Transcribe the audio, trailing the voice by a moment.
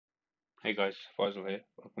Hey guys, Faisal here.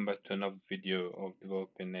 Welcome back to another video of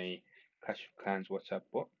developing a Clash of Clans WhatsApp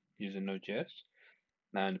bot using Node.js.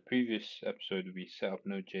 Now, in the previous episode, we set up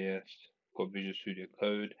Node.js, got Visual Studio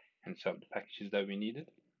Code, and set up the packages that we needed.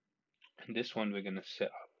 In this one, we're going to set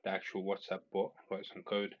up the actual WhatsApp bot, write some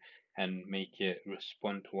code, and make it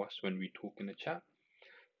respond to us when we talk in the chat.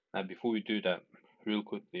 Now, before we do that, real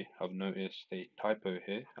quickly, I've noticed a typo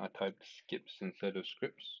here. I typed skips instead of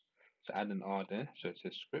scripts. So add an R there, so it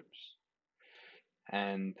says scripts.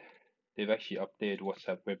 And they've actually updated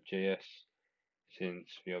WhatsApp WebJS since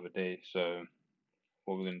the other day. So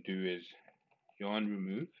what we're going to do is yarn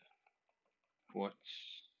remove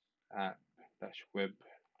WhatsApp dash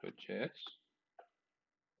web.js.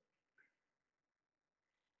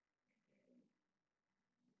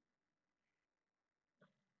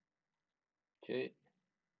 Okay,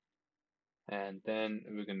 and then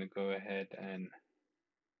we're going to go ahead and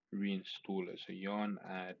reinstall it. So yarn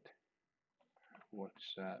add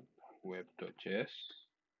WhatsApp web.js.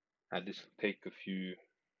 And this will take a few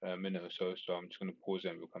minutes or so, so I'm just going to pause it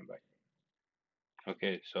and we'll come back.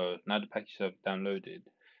 Okay, so now the packages have downloaded.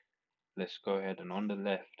 Let's go ahead, and on the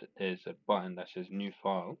left there's a button that says new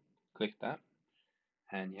file. Click that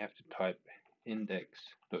and you have to type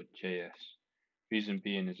index.js. Reason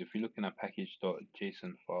being is if you look in our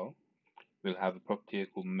package.json file, we'll have a property here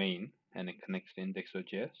called main and it connects to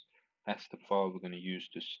index.js. That's the file we're going to use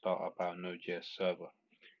to start up our Node.js server.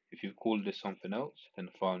 If you've called this something else, then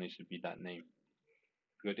the file needs to be that name.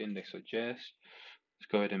 Go to index.js.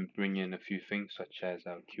 Let's go ahead and bring in a few things such as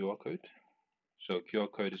our QR code. So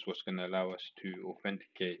QR code is what's going to allow us to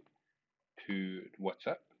authenticate to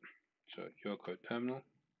WhatsApp. So QR code terminal,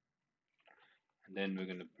 and then we're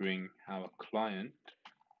going to bring our client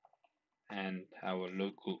and our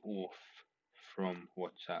local auth from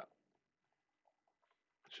WhatsApp.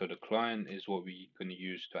 So the client is what we're going to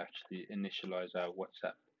use to actually initialize our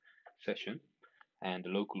WhatsApp session, and the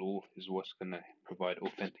local auth is what's going to provide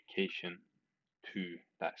authentication to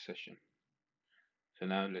that session. So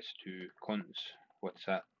now let's do const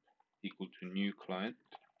WhatsApp equal to new client,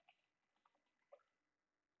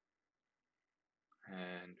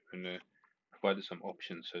 and we're going to provide some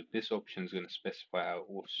options. So this option is going to specify our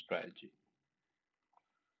auth strategy.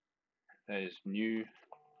 That is new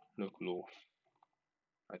local auth,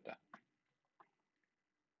 like that.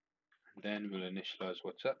 And then we'll initialize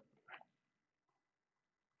WhatsApp.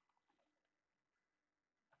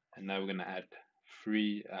 And now we're going to add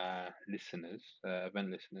three listeners,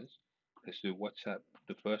 event listeners. Let's do WhatsApp.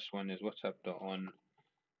 The first one is WhatsApp.on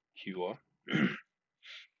QR.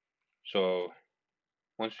 So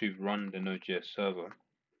once we've run the Node.js server,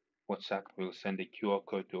 WhatsApp will send a QR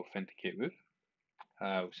code to authenticate with.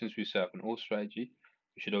 Since we set up an auth strategy,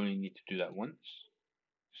 we should only need to do that once.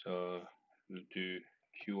 So we'll do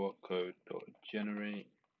QR code.generate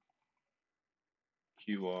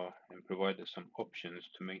QR and provide us some options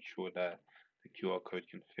to make sure that the QR code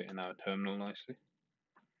can fit in our terminal nicely.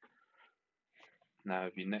 Now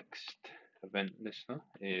the next event listener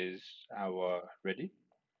is our ready.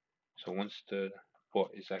 So once the bot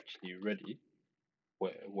is actually ready,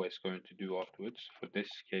 what it's going to do afterwards, for this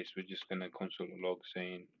case we're just going to console log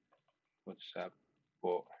saying WhatsApp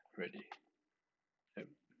bot ready. Yep.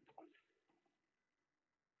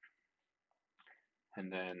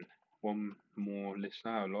 And then one more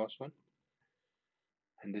listener, our last one,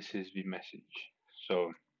 and this is the message.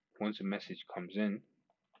 So once a message comes in,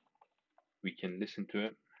 we can listen to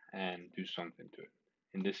it and do something to it.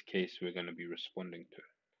 In this case, we're going to be responding to it.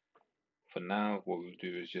 For now, what we'll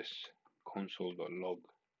do is just console.log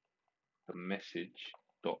the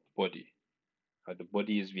message.body. The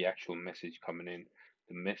body is the actual message coming in.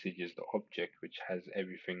 The message is the object which has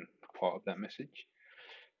everything part of that message.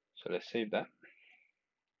 So let's save that.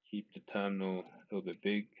 Keep the terminal a little bit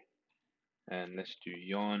big, and let's do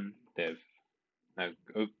yarn dev. Now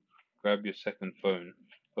grab your second phone,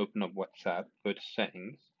 open up WhatsApp, go to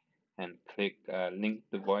settings, and click link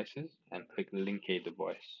devices, and click link a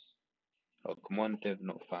device. Oh, command dev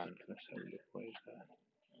not found. Let's have a look. What is that?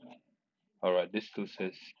 Alright, this still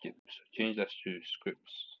says skip. So change that to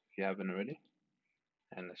scripts if you haven't already.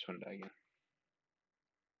 And let's run that again.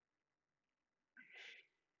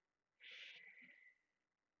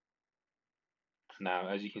 Now,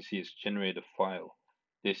 as you can see, it's generated a file.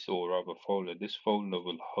 This, or rather folder. This folder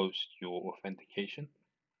will host your authentication,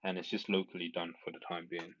 and it's just locally done for the time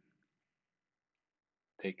being.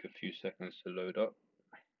 Take a few seconds to load up.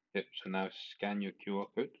 Yep, so now scan your QR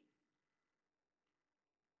code.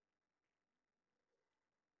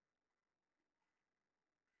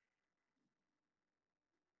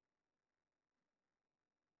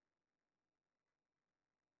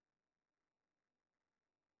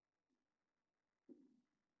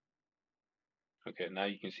 Okay, now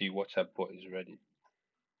you can see WhatsApp bot is ready.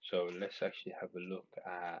 So let's actually have a look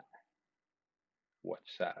at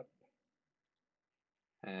WhatsApp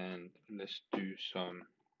and let's do some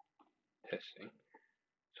testing.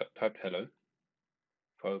 So I typed hello.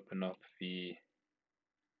 If I open up the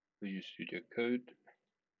Visual Studio Code,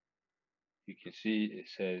 you can see it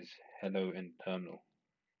says hello in terminal.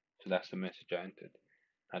 So that's the message I entered.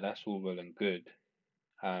 Now that's all well and good.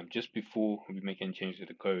 Just before we make any change to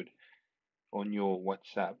the code, on your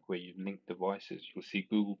WhatsApp where you've linked devices, you'll see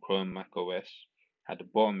Google Chrome, Mac OS. At the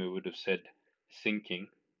bottom, it would have said syncing.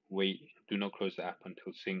 Wait, do not close the app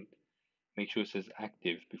until synced. Make sure it says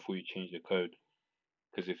active before you change the code.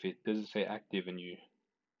 Because if it doesn't say active and you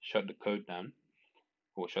shut the code down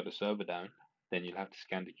or shut the server down, then you'll have to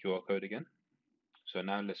scan the QR code again. So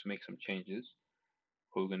now let's make some changes.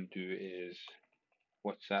 What we're going to do is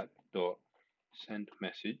WhatsApp dot send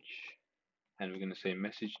message, and we're going to say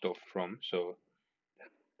message dot from. So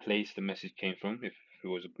place the message came from, if it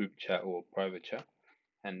was a group chat or private chat,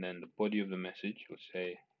 and then the body of the message will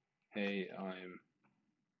say, "Hey, I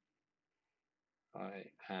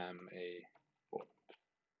am a bot,"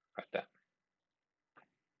 like that.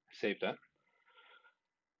 Save that.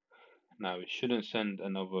 Now it shouldn't send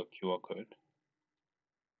another QR code.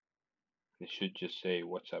 It should just say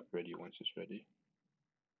WhatsApp ready once it's ready.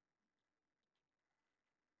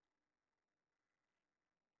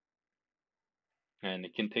 And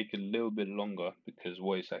it can take a little bit longer because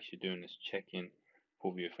what it's actually doing is checking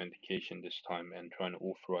for the authentication this time and trying to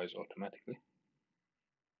authorize automatically.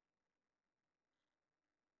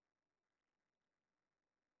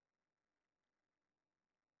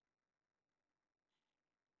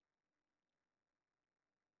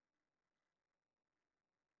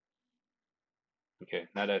 Okay,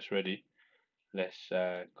 now that's ready, let's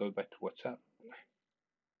go back to WhatsApp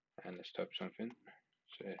and let's type something.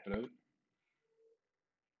 Say hello,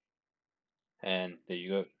 and there you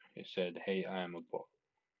go. It said, "Hey, I am a bot."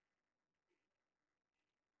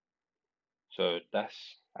 So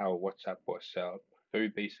that's our WhatsApp bot setup. Very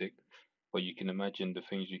basic, but you can imagine the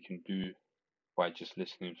things you can do by just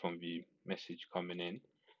listening from the message coming in.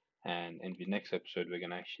 And in the next episode, we're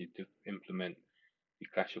going to actually implement the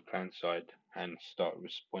Clash of Clans side and start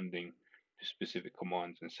responding to specific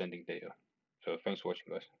commands and sending data. So thanks for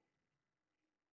watching, guys.